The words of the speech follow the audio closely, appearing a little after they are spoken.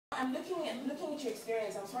I'm looking at your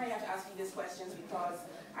experience. I'm sorry I have to ask you these questions because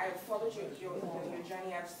I've followed your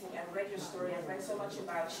journey. I've read your story. I've read so much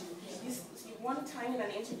about you. One time in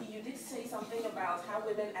an interview, you did say something about how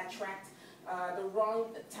women attract the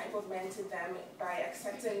wrong type of men to them by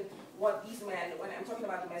accepting what these men, when I'm talking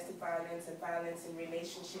about domestic violence and violence in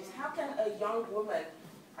relationships, how can a young woman,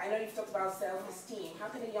 I know you've talked about self-esteem, how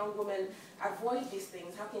can a young woman avoid these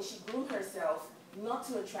things? How can she groom herself not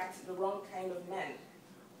to attract the wrong kind of men?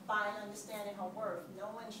 By understanding her worth,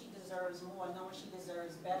 knowing she deserves more, knowing she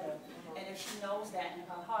deserves better. And if she knows that in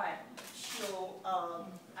her heart, she'll,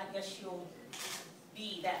 I guess she'll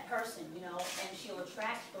be that person, you know, and she'll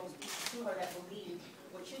attract those people to her that believe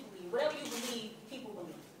what you believe. Whatever you believe, people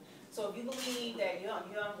believe. So if you believe that you're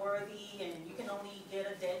unworthy and you can only get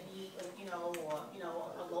a deadbeat, or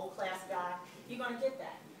a low-class guy, you're going to get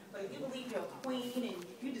that. But if you believe you're a queen and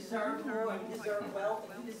you deserve more, and you deserve wealth,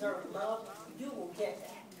 and you deserve love, you will get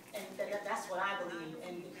that. And that's what I believe.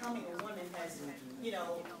 And becoming a woman has,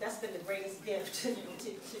 that's been the greatest gift to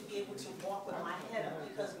be able to walk with my head up.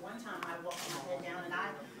 Because one time I walked with my head down and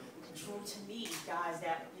I drew to me guys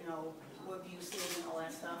that, were abusive and all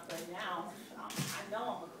that stuff. But now I know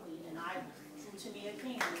I'm a queen and I drew to me a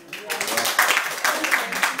king.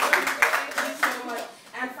 Thank you so much.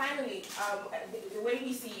 And finally, the way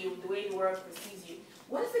we see you, the way the world perceives you,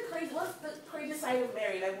 what's the crazy side of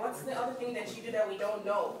Mary? Like, what's the other thing that you do that we don't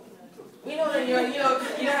know? We know that you know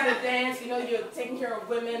how to dance. We know you're taking care of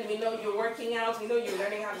women. We know you're working out. We know you're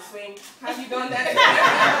learning how to swim. Have you done that?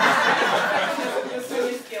 Your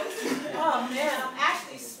swimming skills. Oh man, I'm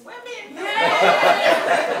actually swimming.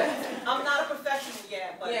 I'm not a professional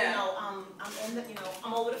yet, but I'm in the,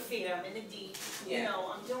 I'm over the feet. I'm in the deep.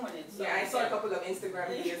 I'm doing it. So, I saw a couple of Instagram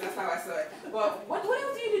videos. That's how I saw it. Well, what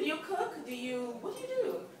else do you do? Do you cook? What do you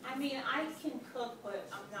do? I mean, I can cook, but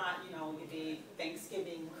I'm not, your big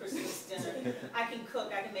Thanksgiving, Christmas dinner. I can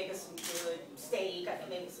cook. I can make us some good steak. I can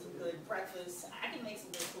make us some good breakfast. I can make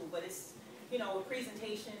some good food, but it's, a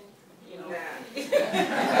presentation. Nah.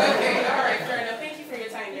 Okay, all right, fair enough. Thank you for your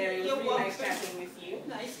time, Mary. It was really nice chatting with you.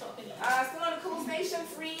 Nice talking to you. Still on the cool station,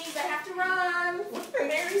 freeze. I have to run.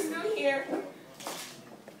 Mary's still here.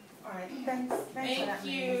 All right, thanks for that. Thank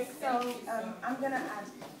you. So I'm going to add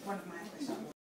one of my questions.